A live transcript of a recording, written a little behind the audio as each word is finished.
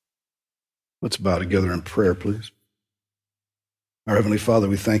Let's bow together in prayer, please. Our Heavenly Father,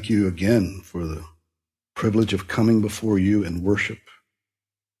 we thank you again for the privilege of coming before you in worship,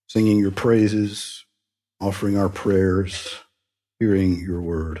 singing your praises, offering our prayers, hearing your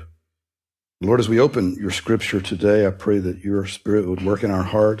word. Lord, as we open your scripture today, I pray that your Spirit would work in our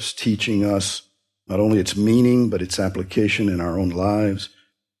hearts, teaching us not only its meaning, but its application in our own lives.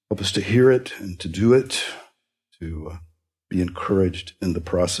 Help us to hear it and to do it, to be encouraged in the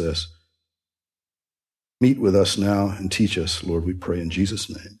process. Meet with us now and teach us, Lord, we pray in Jesus'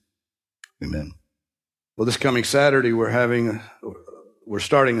 name. Amen. Well, this coming Saturday, we're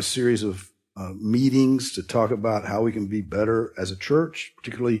starting a series of meetings to talk about how we can be better as a church,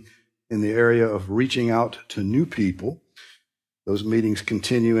 particularly in the area of reaching out to new people. Those meetings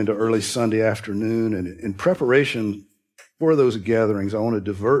continue into early Sunday afternoon, and in preparation for those gatherings, I want to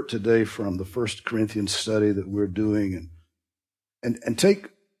divert today from the 1 Corinthians study that we're doing and take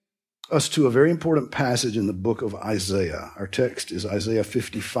us to a very important passage in the book of Isaiah. Our text is Isaiah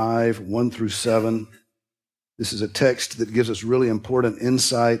 55, 1 through 7. This is a text that gives us really important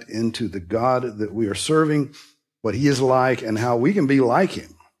insight into the God that we are serving, what he is like, and how we can be like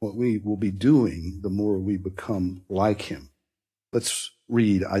him, what we will be doing the more we become like him. Let's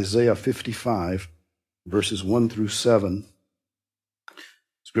read Isaiah 55, verses 1 through 7.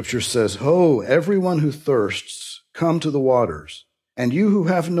 Scripture says, "Ho, everyone who thirsts, come to the waters. And you who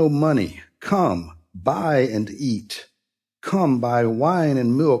have no money, come, buy and eat. Come, buy wine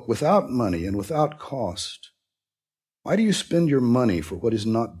and milk without money and without cost. Why do you spend your money for what is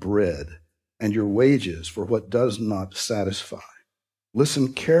not bread, and your wages for what does not satisfy?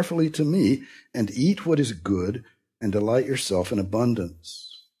 Listen carefully to me, and eat what is good, and delight yourself in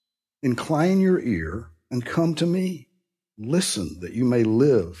abundance. Incline your ear, and come to me. Listen, that you may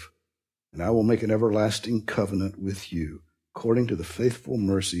live, and I will make an everlasting covenant with you, according to the faithful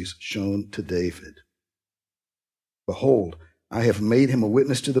mercies shown to David. Behold, I have made him a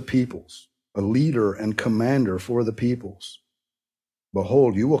witness to the peoples, a leader and commander for the peoples.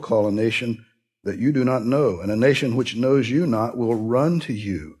 Behold, you will call a nation that you do not know, and a nation which knows you not will run to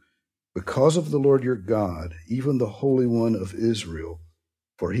you, because of the Lord your God, even the Holy One of Israel,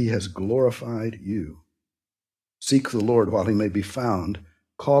 for he has glorified you. Seek the Lord while he may be found,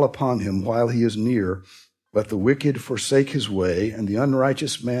 call upon him while he is near. Let the wicked forsake his way, and the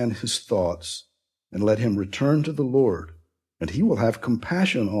unrighteous man his thoughts, and let him return to the Lord, and he will have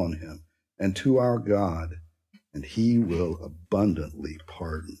compassion on him, and to our God, and he will abundantly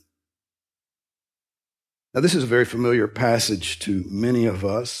pardon." Now, this is a very familiar passage to many of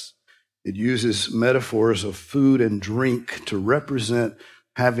us. It uses metaphors of food and drink to represent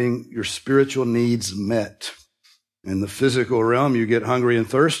having your spiritual needs met. In the physical realm, you get hungry and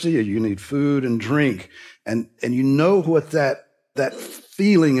thirsty, and you need food and drink. And you know what that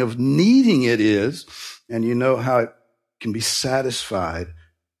feeling of needing it is, and you know how it can be satisfied.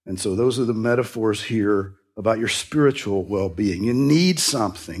 And so those are the metaphors here about your spiritual well-being. You need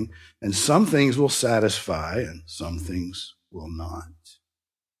something, and some things will satisfy, and some things will not.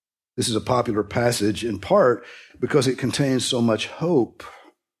 This is a popular passage in part because it contains so much hope,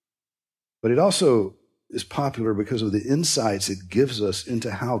 but it also is popular because of the insights it gives us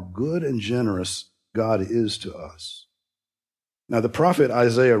into how good and generous God is to us. Now, the prophet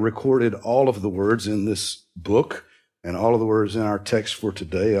Isaiah recorded all of the words in this book and all of the words in our text for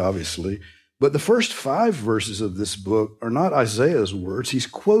today, obviously. But the first 5 verses of this book are not Isaiah's words. He's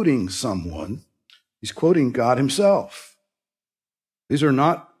quoting someone. He's quoting God himself. These are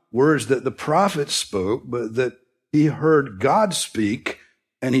not words that the prophet spoke, but that he heard God speak,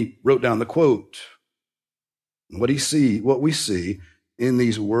 and he wrote down the quote. What we see in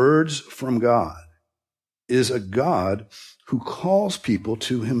these words from God is a God who calls people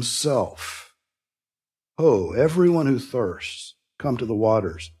to himself. "Ho, everyone who thirsts, come to the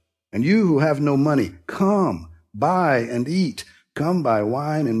waters. And you who have no money, come, buy and eat. Come buy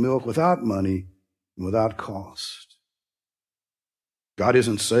wine and milk without money and without cost." God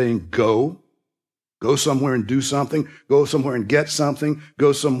isn't saying, go somewhere and do something, go somewhere and get something,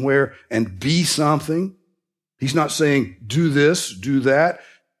 go somewhere and be something. He's not saying, do this, do that,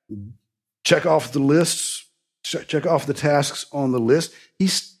 check off the lists, check off the tasks on the list.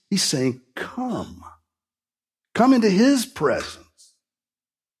 He's saying, come into his presence.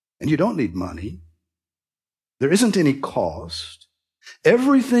 And you don't need money. There isn't any cost.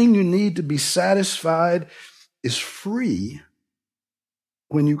 Everything you need to be satisfied is free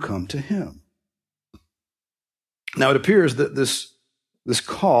when you come to him. Now, it appears that this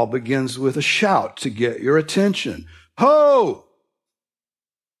call begins with a shout to get your attention. Ho!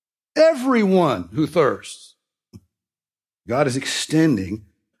 Everyone who thirsts. God is extending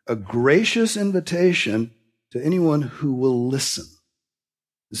a gracious invitation to anyone who will listen.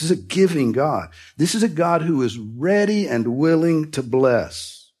 This is a giving God. This is a God who is ready and willing to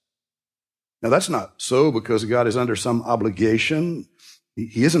bless. Now, that's not so because God is under some obligation.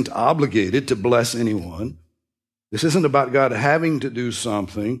 He isn't obligated to bless anyone. This isn't about God having to do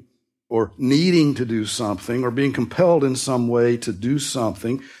something or needing to do something or being compelled in some way to do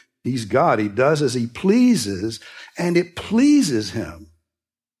something. He's God. He does as he pleases, and it pleases him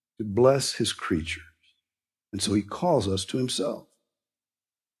to bless his creatures. And so he calls us to himself.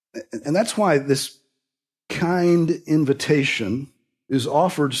 And that's why this kind invitation is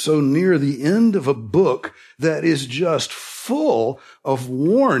offered so near the end of a book that is just full of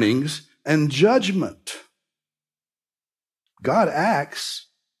warnings and judgment. God acts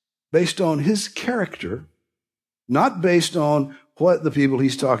based on his character, not based on what the people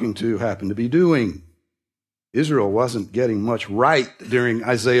he's talking to happen to be doing. Israel wasn't getting much right during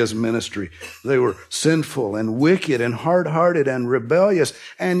Isaiah's ministry. They were sinful and wicked and hard-hearted and rebellious,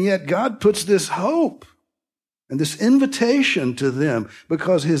 and yet God puts this hope and this invitation to them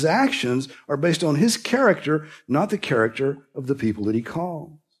because his actions are based on his character, not the character of the people that he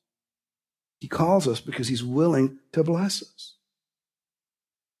calls. He calls us because he's willing to bless us.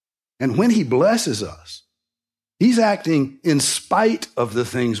 And when he blesses us, he's acting in spite of the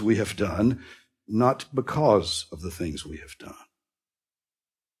things we have done, not because of the things we have done.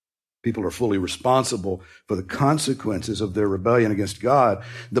 People are fully responsible for the consequences of their rebellion against God.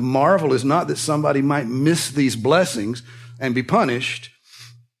 The marvel is not that somebody might miss these blessings and be punished.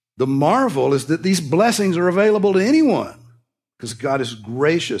 The marvel is that these blessings are available to anyone because God is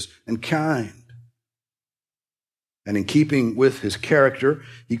gracious and kind. And in keeping with his character,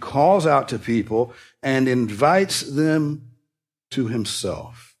 he calls out to people and invites them to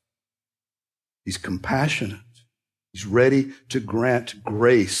himself. He's compassionate. He's ready to grant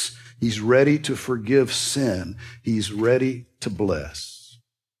grace. He's ready to forgive sin. He's ready to bless.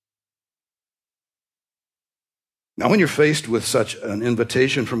 Now, when you're faced with such an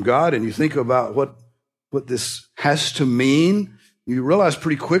invitation from God and you think about what this has to mean, you realize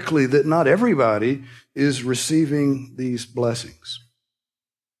pretty quickly that not everybody is receiving these blessings.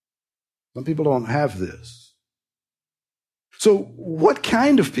 Some people don't have this. So what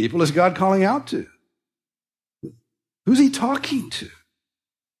kind of people is God calling out to? Who's he talking to?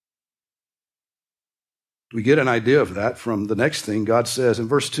 We get an idea of that from the next thing God says. In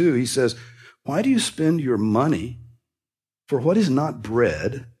verse 2, he says, "Why do you spend your money for what is not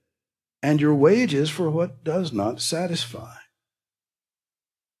bread, and your wages for what does not satisfy?"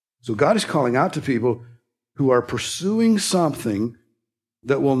 So God is calling out to people who are pursuing something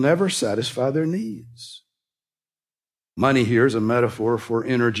that will never satisfy their needs. Money here is a metaphor for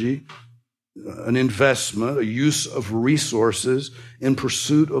energy, an investment, a use of resources in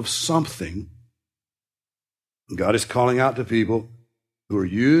pursuit of something. God is calling out to people who are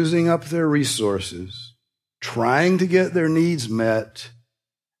using up their resources, trying to get their needs met,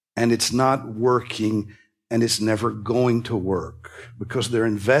 and it's not working, and it's never going to work because they're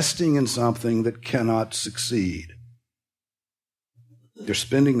investing in something that cannot succeed. They're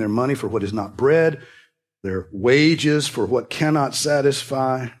spending their money for what is not bread, their wages for what cannot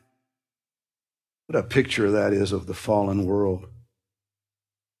satisfy. What a picture that is of the fallen world.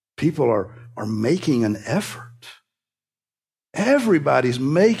 People are making an effort. Everybody's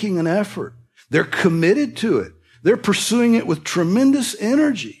making an effort. They're committed to it. They're pursuing it with tremendous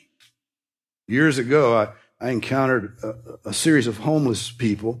energy. Years ago, I encountered a series of homeless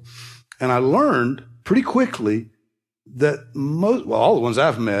people, and I learned pretty quickly that all the ones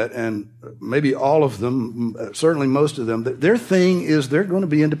I've met, and maybe all of them, certainly most of them, their thing is they're going to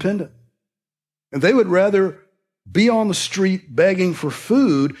be independent. And they would rather be on the street begging for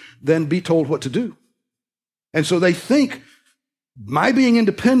food than be told what to do. And so they think my being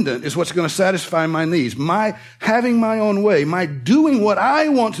independent is what's going to satisfy my needs. My having my own way, my doing what I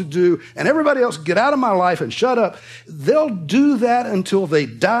want to do, and everybody else get out of my life and shut up. They'll do that until they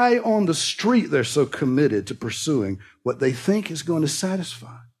die on the street. They're so committed to pursuing what they think is going to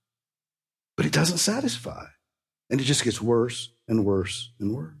satisfy. But it doesn't satisfy. And it just gets worse and worse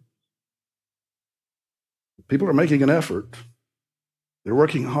and worse. People are making an effort. They're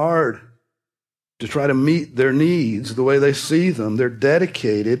working hard to try to meet their needs the way they see them. They're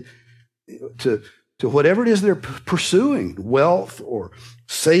dedicated to whatever it is they're pursuing, wealth or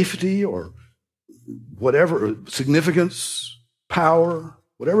safety or whatever, significance, power,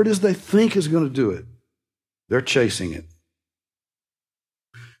 whatever it is they think is going to do it. They're chasing it.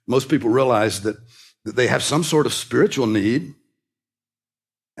 Most people realize that they have some sort of spiritual need,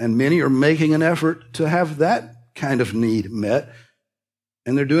 and many are making an effort to have that kind of need met.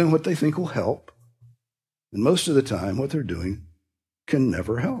 and they're doing what they think will help. And most of the time, what they're doing can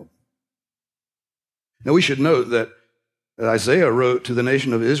never help. Now, we should note that Isaiah wrote to the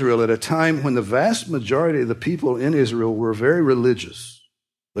nation of Israel at a time when the vast majority of the people in Israel were very religious.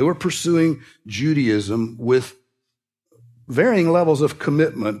 They were pursuing Judaism with varying levels of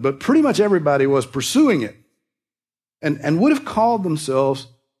commitment, but pretty much everybody was pursuing it and would have called themselves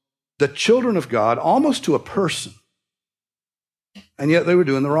the children of God almost to a person. And yet they were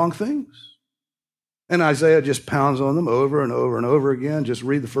doing the wrong things. And Isaiah just pounds on them over and over and over again. Just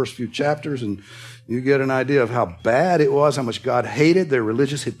read the first few chapters and you get an idea of how bad it was, how much God hated their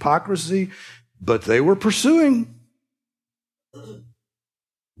religious hypocrisy. But they were pursuing,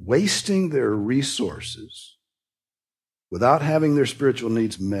 wasting their resources without having their spiritual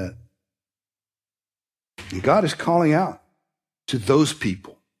needs met. And God is calling out to those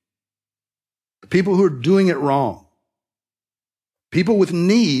people, the people who are doing it wrong, people with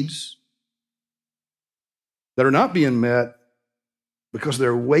needs that are not being met because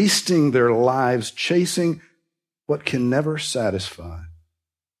they're wasting their lives chasing what can never satisfy,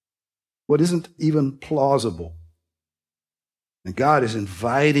 what isn't even plausible. And God is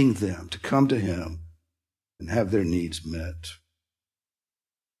inviting them to come to Him and have their needs met.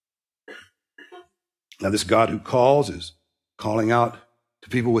 Now, this God who calls is calling out to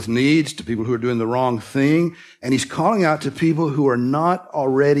people with needs, to people who are doing the wrong thing, and He's calling out to people who are not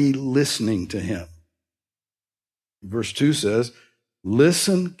already listening to Him. Verse 2 says,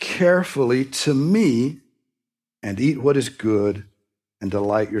 "Listen carefully to me and eat what is good and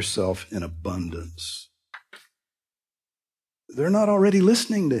delight yourself in abundance." They're not already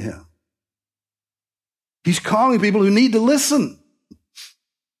listening to Him. He's calling people who need to listen.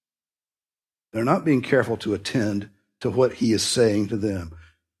 They're not being careful to attend to what He is saying to them.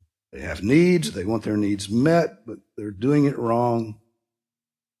 They have needs, they want their needs met, but they're doing it wrong.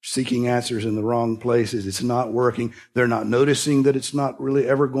 Seeking answers in the wrong places. It's not working. They're not noticing that it's not really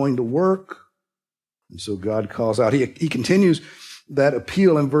ever going to work. And so God calls out. He continues that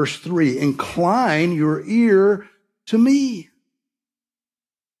appeal in verse 3. Incline your ear to me.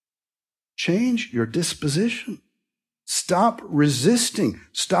 Change your disposition. Stop resisting.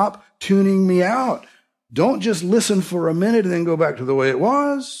 Stop tuning me out. Don't just listen for a minute and then go back to the way it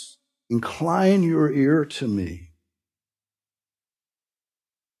was. Incline your ear to me.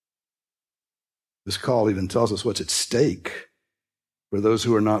 This call even tells us what's at stake for those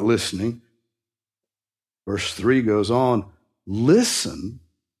who are not listening. Verse 3 goes on, listen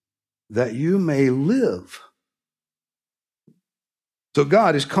that you may live. So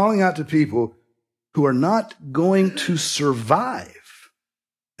God is calling out to people who are not going to survive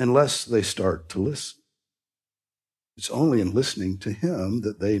unless they start to listen. It's only in listening to Him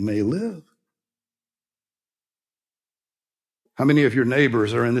that they may live. How many of your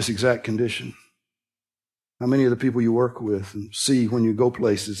neighbors are in this exact condition? How many of the people you work with and see when you go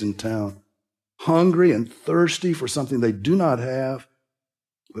places in town, hungry and thirsty for something they do not have,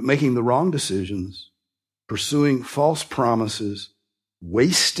 but making the wrong decisions, pursuing false promises,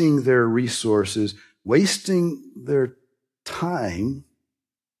 wasting their resources, wasting their time,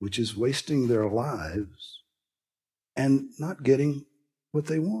 which is wasting their lives, and not getting what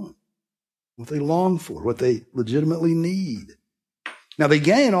they want, what they long for, what they legitimately need. Now, they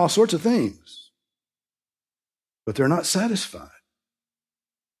gain all sorts of things, but they're not satisfied.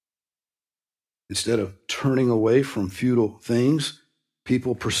 Instead of turning away from futile things,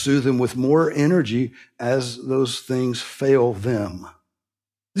 people pursue them with more energy as those things fail them.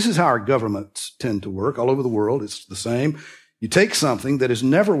 This is how our governments tend to work all over the world. It's the same. You take something that has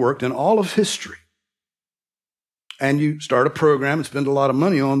never worked in all of history, and you start a program and spend a lot of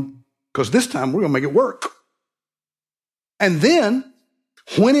money on, because this time we're going to make it work. And then,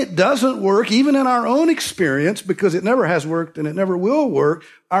 when it doesn't work, even in our own experience, because it never has worked and it never will work,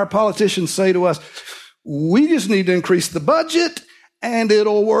 our politicians say to us, we just need to increase the budget and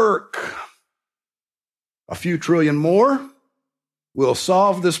it'll work. A few trillion more will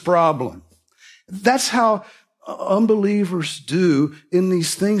solve this problem. That's how unbelievers do in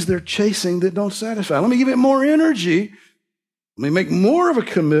these things they're chasing that don't satisfy. Let me give it more energy. Let me make more of a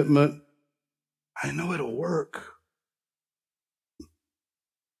commitment. I know it'll work.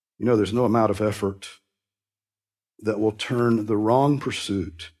 You know, there's no amount of effort that will turn the wrong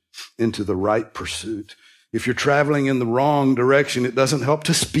pursuit into the right pursuit. If you're traveling in the wrong direction, it doesn't help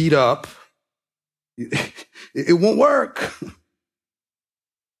to speed up. It won't work.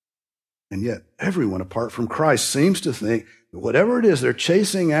 And yet, everyone apart from Christ seems to think that whatever it is they're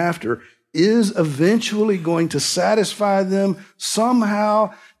chasing after is eventually going to satisfy them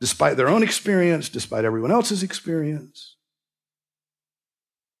somehow, despite their own experience, despite everyone else's experience.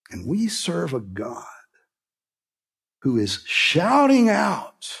 And we serve a God who is shouting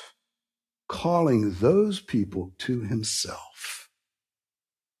out, calling those people to himself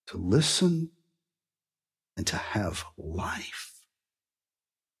to listen and to have life.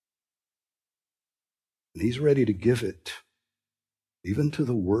 And he's ready to give it even to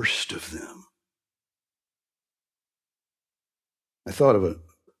the worst of them. I thought of a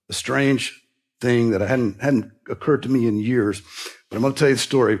strange thing that hadn't occurred to me in years, but I'm going to tell you the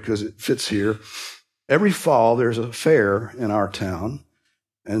story because it fits here. Every fall, there's a fair in our town,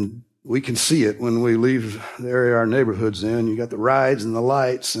 and we can see it when we leave the area our neighborhood's in. You got the rides and the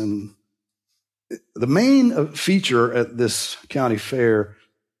lights, and the main feature at this county fair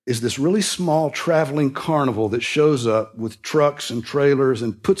is this really small traveling carnival that shows up with trucks and trailers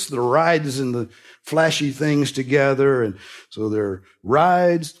and puts the rides and the flashy things together. And so there are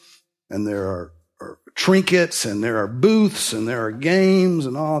rides, and there are trinkets, and there are booths, and there are games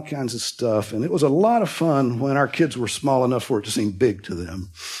and all kinds of stuff. And it was a lot of fun when our kids were small enough for it to seem big to them.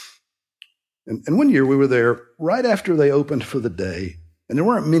 And one year we were there right after they opened for the day, and there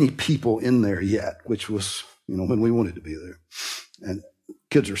weren't many people in there yet, which was, when we wanted to be there. And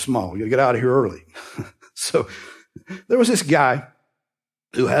kids are small. You got to get out of here early. So there was this guy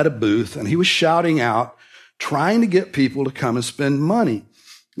who had a booth, and he was shouting out, trying to get people to come and spend money.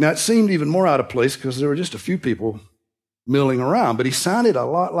 Now, it seemed even more out of place because there were just a few people milling around, but he sounded a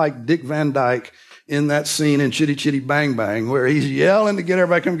lot like Dick Van Dyke in that scene in Chitty Chitty Bang Bang, where he's yelling to get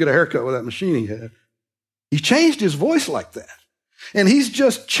everybody to come get a haircut with that machine he had. He changed his voice like that, and he's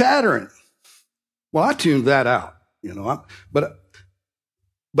just chattering. Well, I tuned that out,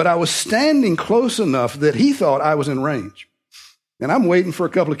 but I was standing close enough that he thought I was in range. And I'm waiting for a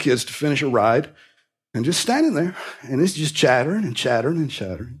couple of kids to finish a ride and just standing there. And it's just chattering and chattering and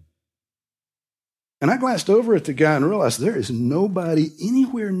chattering. And I glanced over at the guy and realized there is nobody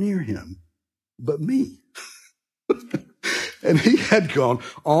anywhere near him but me. And he had gone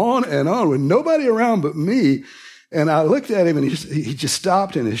on with nobody around but me. And I looked at him, and he just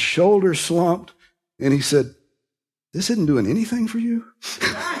stopped, and his shoulders slumped. And he said, "This isn't doing anything for you?"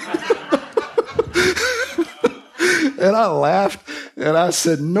 And I laughed, and I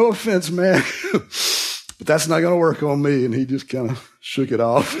said, "No offense, man, but that's not going to work on me." And he just kind of shook it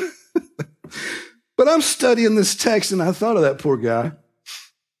off. But I'm studying this text, and I thought of that poor guy.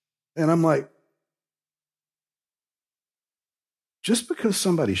 And I'm like, just because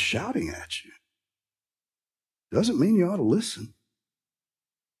somebody's shouting at you doesn't mean you ought to listen.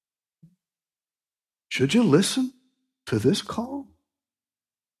 Should you listen to this call?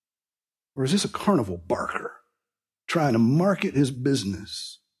 Or is this a carnival barker trying to market his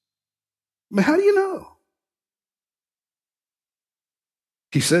business? I mean, how do you know?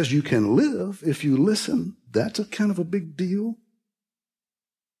 He says you can live if you listen. That's a kind of a big deal.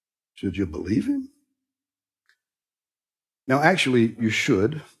 Should you believe him? Now, actually, you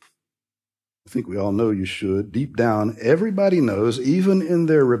should. I think we all know you should. Deep down, everybody knows, even in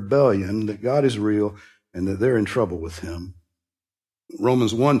their rebellion, that God is real and that they're in trouble with him.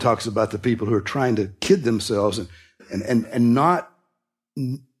 Romans 1 talks about the people who are trying to kid themselves and not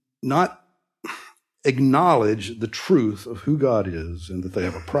acknowledge the truth of who God is and that they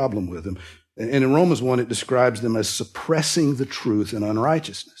have a problem with him. And in Romans 1, it describes them as suppressing the truth in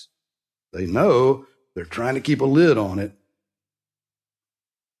unrighteousness. They know they're trying to keep a lid on it.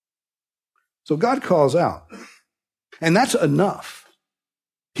 So God calls out. And that's enough.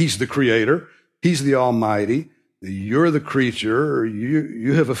 He's the creator. He's the Almighty. You're the creature.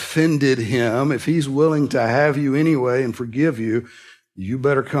 You have offended him. If he's willing to have you anyway and forgive you, you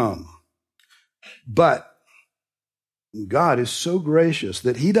better come. But God is so gracious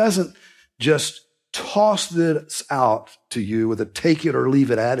that he doesn't just toss this out to you with a take it or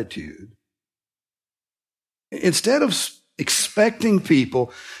leave it attitude. Instead of expecting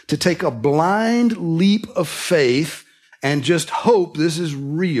people to take a blind leap of faith and just hope this is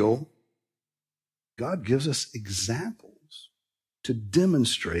real, God gives us examples to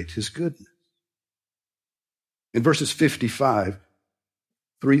demonstrate his goodness. In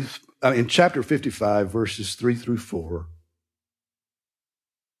in chapter 55, verses 3 through 4,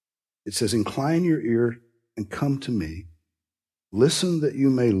 it says, "Incline your ear and come to me. Listen that you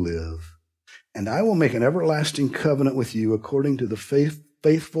may live. And I will make an everlasting covenant with you according to the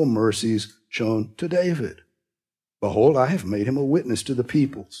faithful mercies shown to David. Behold, I have made him a witness to the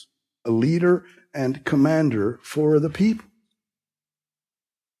peoples, a leader and commander for the people."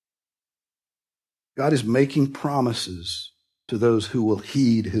 God is making promises to those who will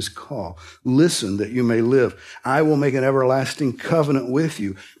heed his call. Listen that you may live. I will make an everlasting covenant with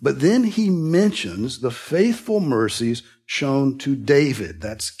you. But then he mentions the faithful mercies shown to David.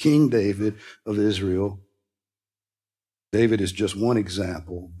 That's King David of Israel. David is just one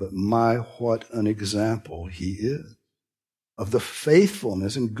example, but my, what an example he is of the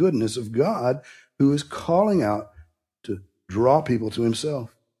faithfulness and goodness of God, who is calling out to draw people to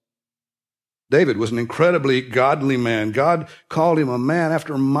himself. David was an incredibly godly man. God called him a man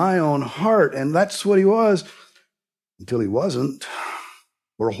after my own heart, and that's what he was until he wasn't.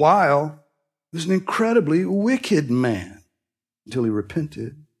 For a while, he was an incredibly wicked man until he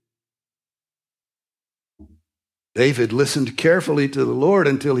repented. David listened carefully to the Lord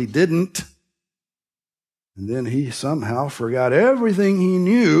until he didn't. And then he somehow forgot everything he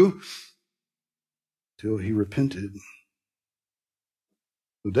knew till he repented.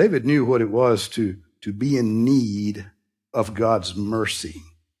 So David knew what it was to be in need of God's mercy.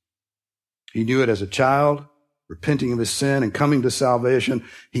 He knew it as a child, repenting of his sin and coming to salvation.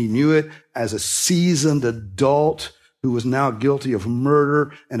 He knew it as a seasoned adult who was now guilty of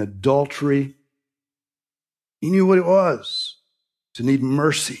murder and adultery. He knew what it was to need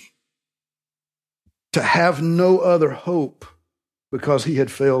mercy, to have no other hope because he had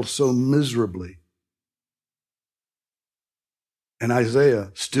failed so miserably. And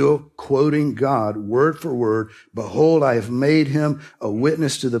Isaiah, still quoting God word for word, behold, I have made him a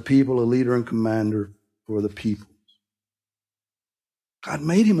witness to the people, a leader and commander for the peoples. God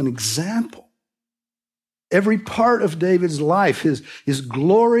made him an example. Every part of David's life, his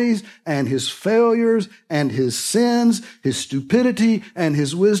glories and his failures and his sins, his stupidity and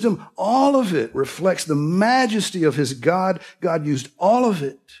his wisdom, all of it reflects the majesty of his God. God used all of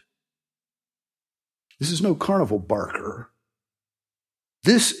it. This is no carnival barker.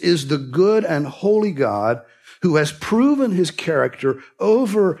 This is the good and holy God who has proven his character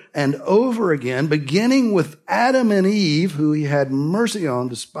over and over again, beginning with Adam and Eve, who he had mercy on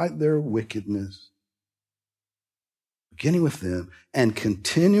despite their wickedness. Beginning with them and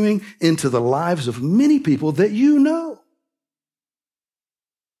continuing into the lives of many people that you know.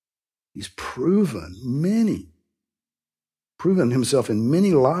 He's proven himself in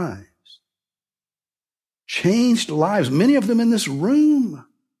many lives. Changed lives, many of them in this room.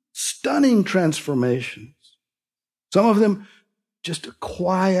 Stunning transformations. Some of them just a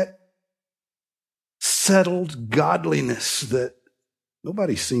quiet, settled godliness that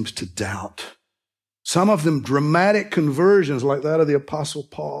nobody seems to doubt. Some of them dramatic conversions like that of the Apostle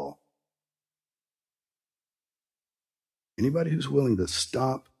Paul. Anybody who's willing to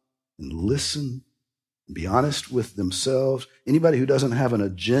stop and listen, be honest with themselves. Anybody who doesn't have an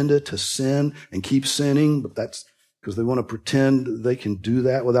agenda to sin and keep sinning, but that's because they want to pretend they can do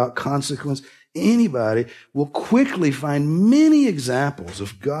that without consequence. Anybody will quickly find many examples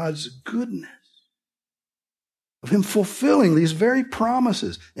of God's goodness, of him fulfilling these very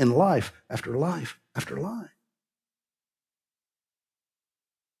promises in life after life after life.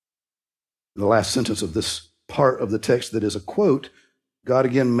 The last sentence of this part of the text that is a quote, God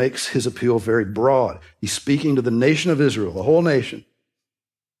again makes his appeal very broad. He's speaking to the nation of Israel, the whole nation.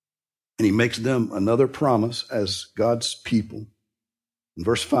 And he makes them another promise as God's people. In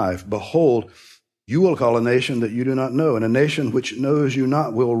verse 5, behold, you will call a nation that you do not know, and a nation which knows you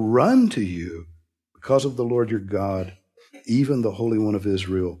not will run to you because of the Lord your God, even the Holy One of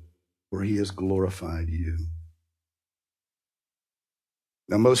Israel, for he has glorified you.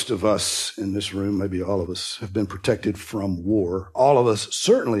 Now, most of us in this room, maybe all of us, have been protected from war. All of us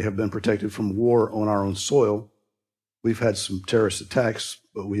certainly have been protected from war on our own soil. We've had some terrorist attacks,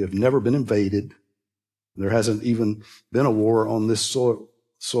 but we have never been invaded. There hasn't even been a war on this soil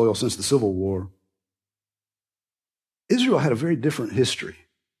since the Civil War. Israel had a very different history.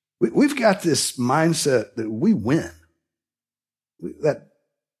 We've got this mindset that we win. That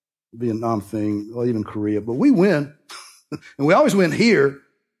Vietnam thing, or even Korea, but we win. And we always win here.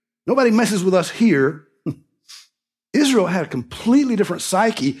 Nobody messes with us here. Israel had a completely different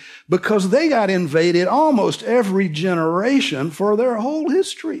psyche because they got invaded almost every generation for their whole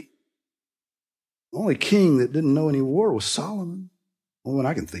history. The only king that didn't know any war was Solomon. Only one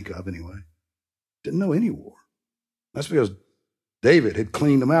I can think of anyway. Didn't know any war. That's because David had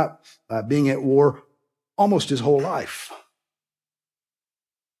cleaned them out by being at war almost his whole life.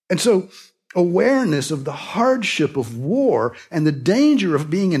 And so awareness of the hardship of war and the danger of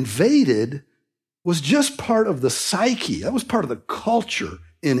being invaded was just part of the psyche. That was part of the culture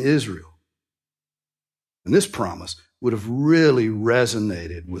in Israel. And this promise would have really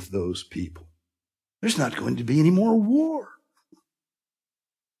resonated with those people. There's not going to be any more war.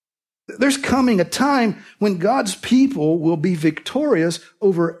 There's coming a time when God's people will be victorious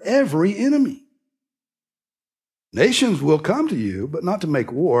over every enemy. Nations will come to you, but not to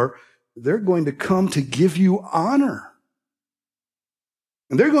make war. They're going to come to give you honor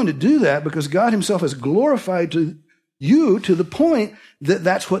And they're going to do that because God himself has glorified to you to the point that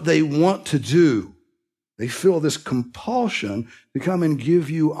that's what they want to do. They feel this compulsion to come and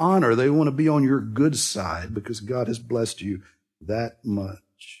give you honor. They want to be on your good side because God has blessed you that much.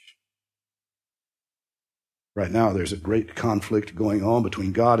 Right now, there's a great conflict going on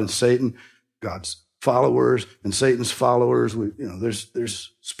between God and Satan, God's followers and Satan's followers.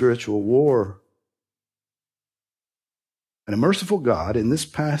 There's spiritual war. And a merciful God in this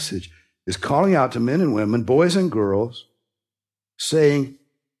passage is calling out to men and women, boys and girls, saying,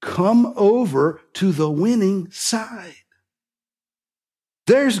 come over to the winning side.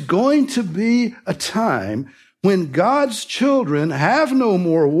 There's going to be a time when God's children have no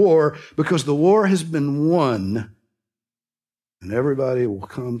more war because the war has been won, and everybody will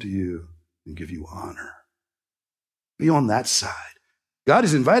come to you and give you honor. Be on that side. God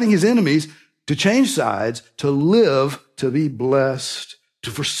is inviting his enemies to change sides, to live, to be blessed,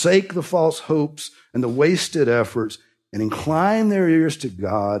 to forsake the false hopes and the wasted efforts, and incline their ears to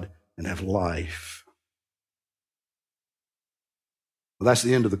God and have life. Well, that's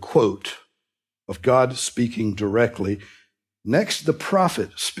the end of the quote of God speaking directly. Next, the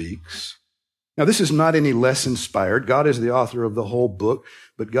prophet speaks. Now, this is not any less inspired. God is the author of the whole book,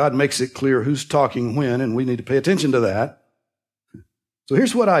 but God makes it clear who's talking when, and we need to pay attention to that. So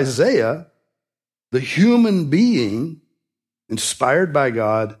here's what Isaiah, the human being, inspired by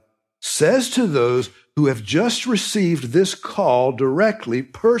God, says to those who have just received this call directly,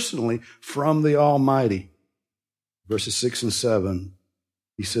 personally, from the Almighty. Verses 6 and 7,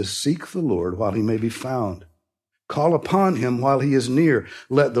 he says, seek the Lord while he may be found. Call upon him while he is near.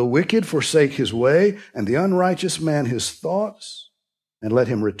 Let the wicked forsake his way, and the unrighteous man his thoughts, and let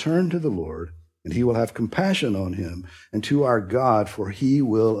him return to the Lord, and he will have compassion on him, and to our God, for he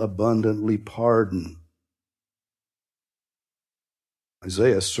will abundantly pardon.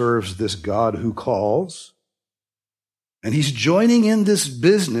 Isaiah serves this God who calls, and he's joining in this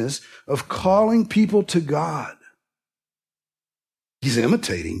business of calling people to God. He's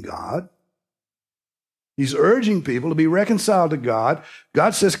imitating God. He's urging people to be reconciled to God.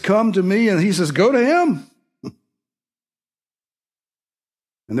 God says, come to me, and he says, go to him.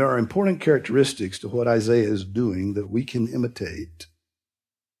 And there are important characteristics to what Isaiah is doing that we can imitate.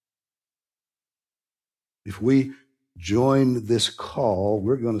 If we join this call,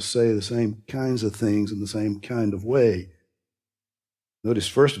 we're going to say the same kinds of things in the same kind of way. Notice,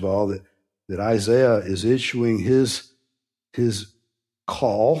 first of all, that Isaiah is issuing his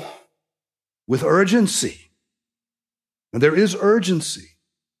call with urgency. And there is urgency.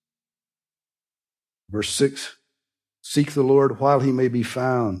 Verse 6, seek the Lord while he may be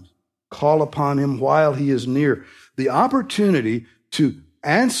found. Call upon him while he is near. The opportunity to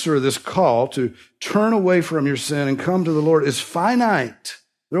answer this call to turn away from your sin and come to the Lord is finite.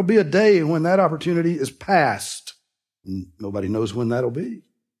 There'll be a day when that opportunity is past. Nobody knows when that'll be.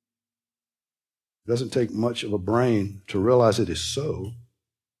 It doesn't take much of a brain to realize it is so.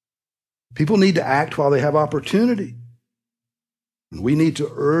 People need to act while they have opportunity. And we need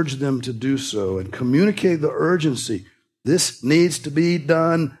to urge them to do so and communicate the urgency. This needs to be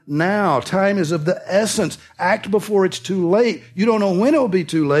done now. Time is of the essence. Act before it's too late. You don't know when it will be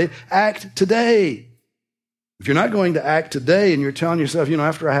too late. Act today. If you're not going to act today and you're telling yourself,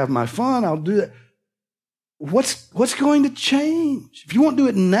 after I have my fun, I'll do that. What's going to change? If you won't do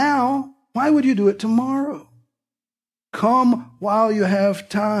it now, why would you do it tomorrow? Come while you have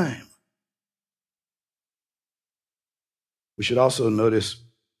time. We should also notice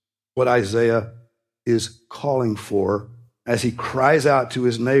what Isaiah is calling for as he cries out to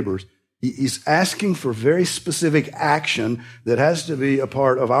his neighbors. He's asking for very specific action that has to be a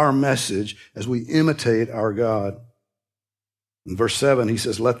part of our message as we imitate our God. In verse 7, he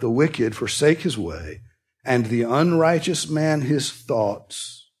says, let the wicked forsake his way, and the unrighteous man his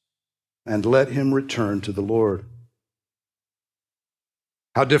thoughts, and let him return to the Lord.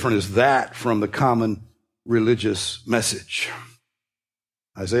 How different is that from the common religious message?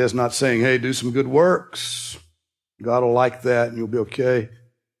 Isaiah's not saying, hey, do some good works. God will like that and you'll be okay.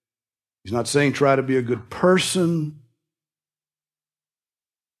 He's not saying try to be a good person.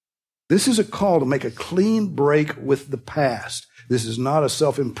 This is a call to make a clean break with the past. This is not a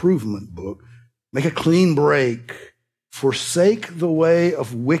self-improvement book. Make a clean break. Forsake the way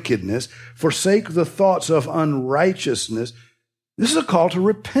of wickedness. Forsake the thoughts of unrighteousness. This is a call to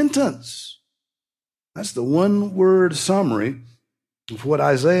repentance. That's the one-word summary of what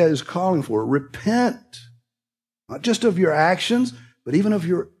Isaiah is calling for. Repent, not just of your actions, but even of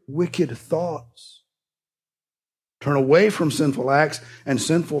your wicked thoughts. Turn away from sinful acts and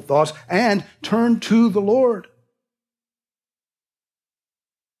sinful thoughts and turn to the Lord.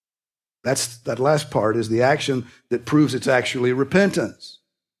 That last part is the action that proves it's actually repentance.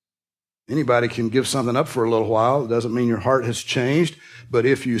 Anybody can give something up for a little while. It doesn't mean your heart has changed. But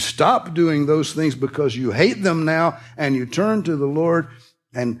if you stop doing those things because you hate them now and you turn to the Lord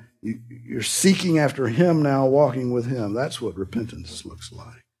and you're seeking after Him now, walking with Him, that's what repentance looks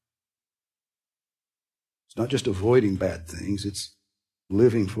like. It's not just avoiding bad things, it's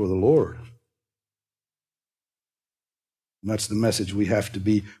living for the Lord. And that's the message we have to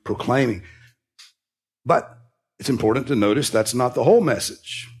be proclaiming. But it's important to notice that's not the whole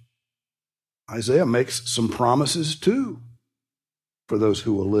message. Isaiah makes some promises too for those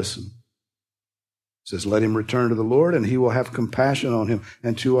who will listen. It says, let him return to the Lord, and He will have compassion on him,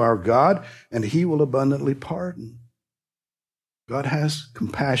 and to our God, and He will abundantly pardon. God has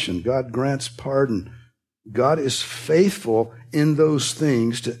compassion. God grants pardon. God is faithful in those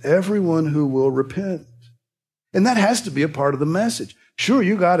things to everyone who will repent. And that has to be a part of the message. Sure,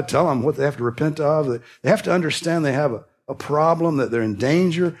 you got to tell them what they have to repent of. They have to understand they have a problem, that they're in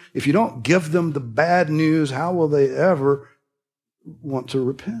danger. If you don't give them the bad news, how will they ever want to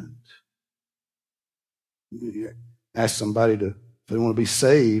repent? You ask somebody if they want to be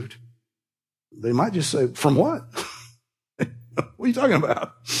saved, they might just say, from what? What are you talking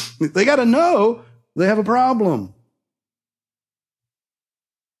about? They got to know they have a problem.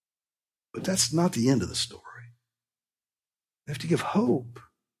 But that's not the end of the story. We have to give hope.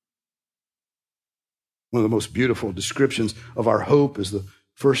 One of the most beautiful descriptions of our hope is the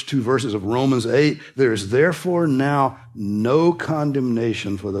first two verses of Romans 8. There is therefore now no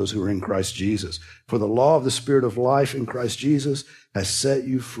condemnation for those who are in Christ Jesus. For the law of the Spirit of life in Christ Jesus has set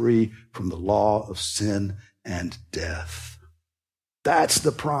you free from the law of sin and death. That's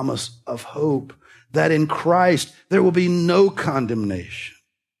the promise of hope, that in Christ there will be no condemnation.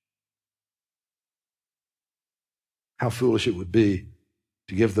 How foolish it would be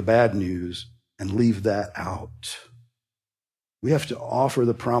to give the bad news and leave that out. We have to offer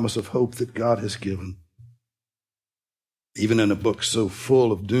the promise of hope that God has given. Even in a book so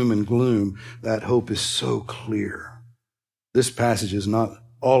full of doom and gloom, that hope is so clear. This passage is not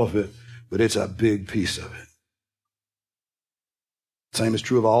all of it, but it's a big piece of it. Same is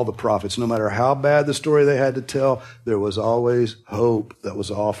true of all the prophets. No matter how bad the story they had to tell, there was always hope that was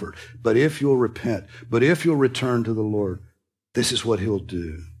offered. But if you'll repent, but if you'll return to the Lord, this is what He'll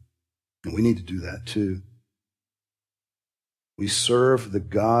do. And we need to do that too. We serve the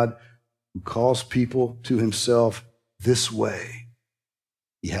God who calls people to Himself this way.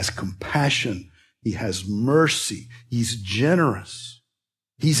 He has compassion. He has mercy. He's generous.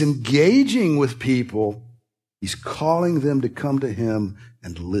 He's engaging with people. He's calling them to come to Him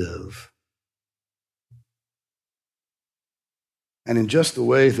and live. And in just the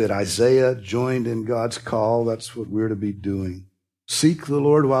way that Isaiah joined in God's call, that's what we're to be doing. Seek the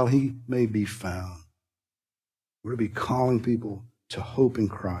Lord while He may be found. We're to be calling people to hope in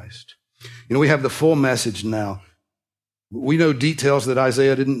Christ. You know, we have the full message now. We know details that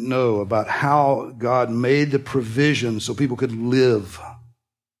Isaiah didn't know about how God made the provision so people could live.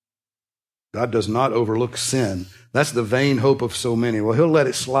 God does not overlook sin. That's the vain hope of so many. Well, He'll let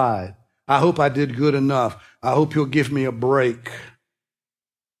it slide. I hope I did good enough. I hope He'll give me a break.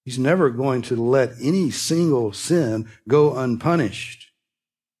 He's never going to let any single sin go unpunished.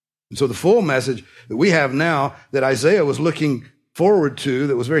 And so the full message that we have now that Isaiah was looking forward to,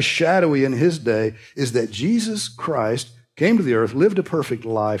 that was very shadowy in his day, is that Jesus Christ came to the earth, lived a perfect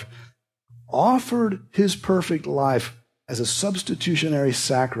life, offered His perfect life as a substitutionary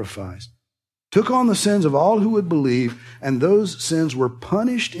sacrifice, took on the sins of all who would believe, and those sins were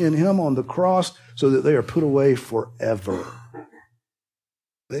punished in Him on the cross so that they are put away forever.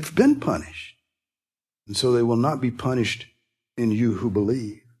 They've been punished, and so they will not be punished in you who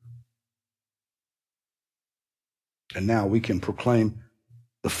believe. And now we can proclaim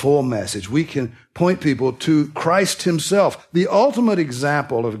the full message. We can point people to Christ Himself, the ultimate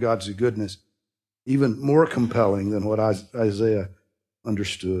example of God's goodness, even more compelling than what Isaiah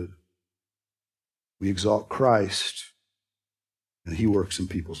understood. We exalt Christ, and He works in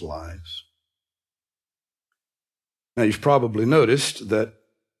people's lives. Now, you've probably noticed that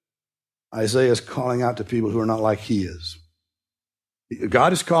Isaiah is calling out to people who are not like he is.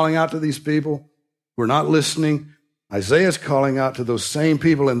 God is calling out to these people who are not listening. Isaiah is calling out to those same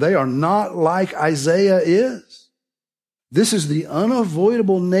people, and they are not like Isaiah is. This is the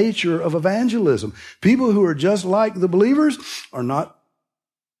unavoidable nature of evangelism. People who are just like the believers are not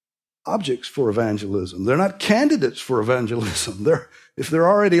objects for evangelism. They're not candidates for evangelism. If they're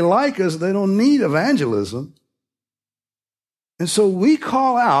already like us, they don't need evangelism. And so we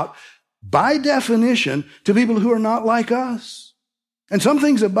call out, by definition, to people who are not like us. And some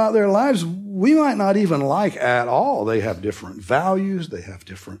things about their lives we might not even like at all. They have different values. They have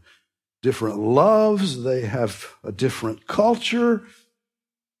different loves. They have a different culture.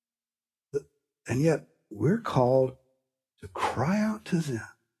 And yet we're called to cry out to them,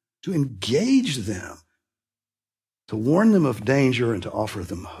 to engage them, to warn them of danger and to offer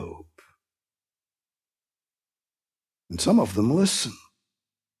them hope. And some of them listen.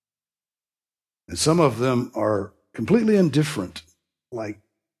 And some of them are completely indifferent, like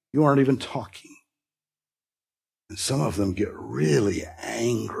you aren't even talking. And some of them get really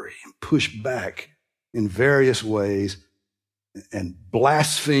angry and push back in various ways and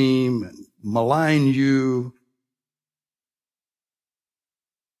blaspheme and malign you.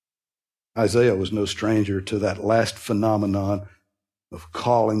 Isaiah was no stranger to that last phenomenon of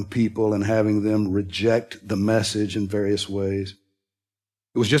calling people and having them reject the message in various ways.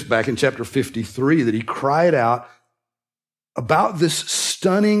 It was just back in chapter 53 that he cried out about this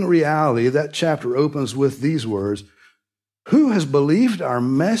stunning reality. That chapter opens with these words, "Who has believed our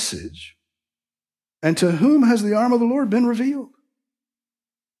message, and to whom has the arm of the Lord been revealed?"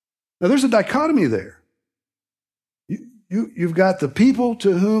 Now there's a dichotomy there. You've got the people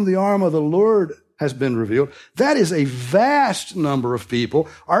to whom the arm of the Lord has been revealed. That is a vast number of people.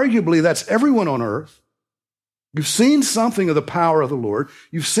 Arguably, that's everyone on earth. You've seen something of the power of the Lord.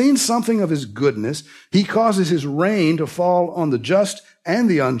 You've seen something of his goodness. He causes his rain to fall on the just and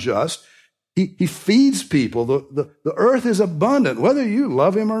the unjust. He feeds people. The earth is abundant, whether you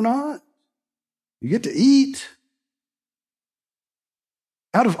love him or not. You get to eat.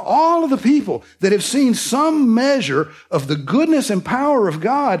 Out of all of the people that have seen some measure of the goodness and power of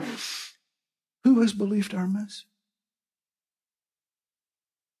God, who has believed our message?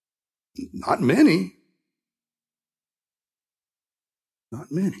 Not many. Not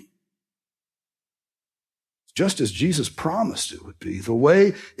many. Just as Jesus promised it would be. The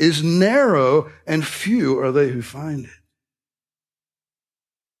way is narrow and few are they who find it.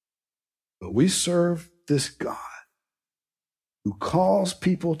 But we serve this God who calls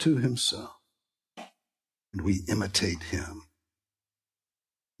people to himself, and we imitate him.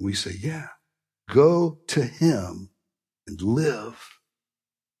 We say, yeah, go to him and live.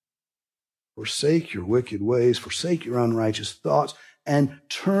 Forsake your wicked ways, forsake your unrighteous thoughts, and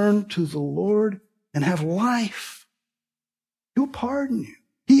turn to the Lord and have life. He'll pardon you.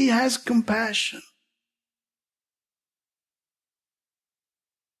 He has compassion.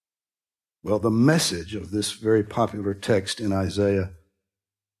 Well, the message of this very popular text in Isaiah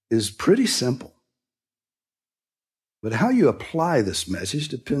is pretty simple. But how you apply this message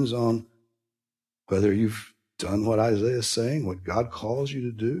depends on whether you've done what Isaiah is saying, what God calls you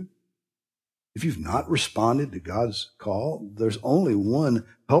to do. If you've not responded to God's call, there's only one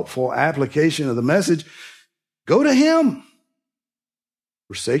helpful application of the message. Go to him.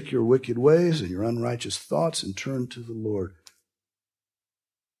 Forsake your wicked ways and your unrighteous thoughts and turn to the Lord.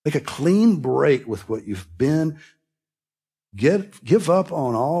 Make a clean break with what you've been. Give up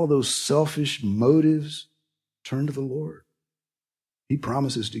on all of those selfish motives. Turn to the Lord. He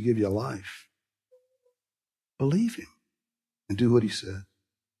promises to give you life. Believe him and do what he said.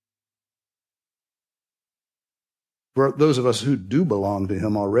 For those of us who do belong to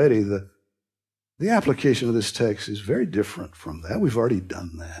him already, the application of this text is very different from that. We've already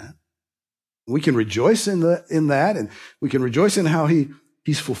done that. We can rejoice in that, and we can rejoice in how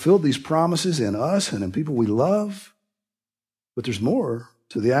he's fulfilled these promises in us and in people we love. But there's more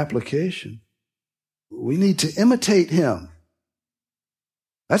to the application. We need to imitate him.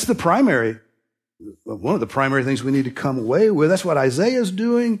 That's one of the primary things we need to come away with. That's what Isaiah's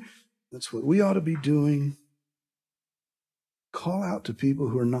doing. That's what we ought to be doing. Call out to people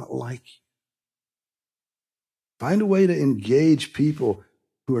who are not like you. Find a way to engage people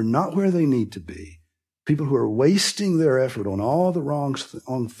who are not where they need to be. People who are wasting their effort on all the wrong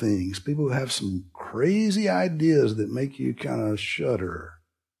things. People who have some crazy ideas that make you kind of shudder.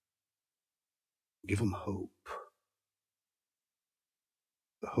 Give them hope.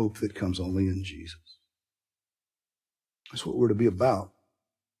 The hope that comes only in Jesus. That's what we're to be about.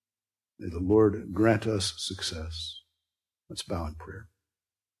 May the Lord grant us success. Let's bow in prayer.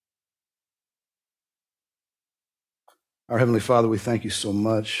 Our Heavenly Father, we thank you so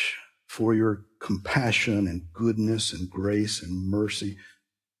much for your compassion and goodness and grace and mercy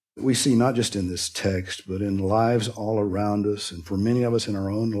that we see not just in this text, but in lives all around us, and for many of us in our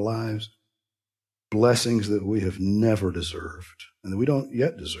own lives, blessings that we have never deserved and that we don't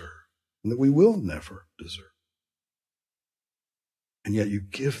yet deserve and that we will never deserve. And yet you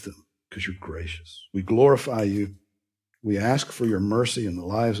give them because you're gracious. We glorify you. We ask for your mercy in the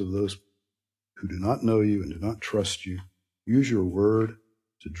lives of those who do not know you and do not trust you. Use your word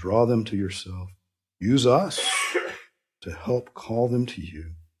to draw them to yourself. Use us to help call them to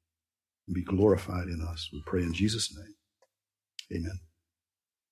you and be glorified in us. We pray in Jesus' name. Amen.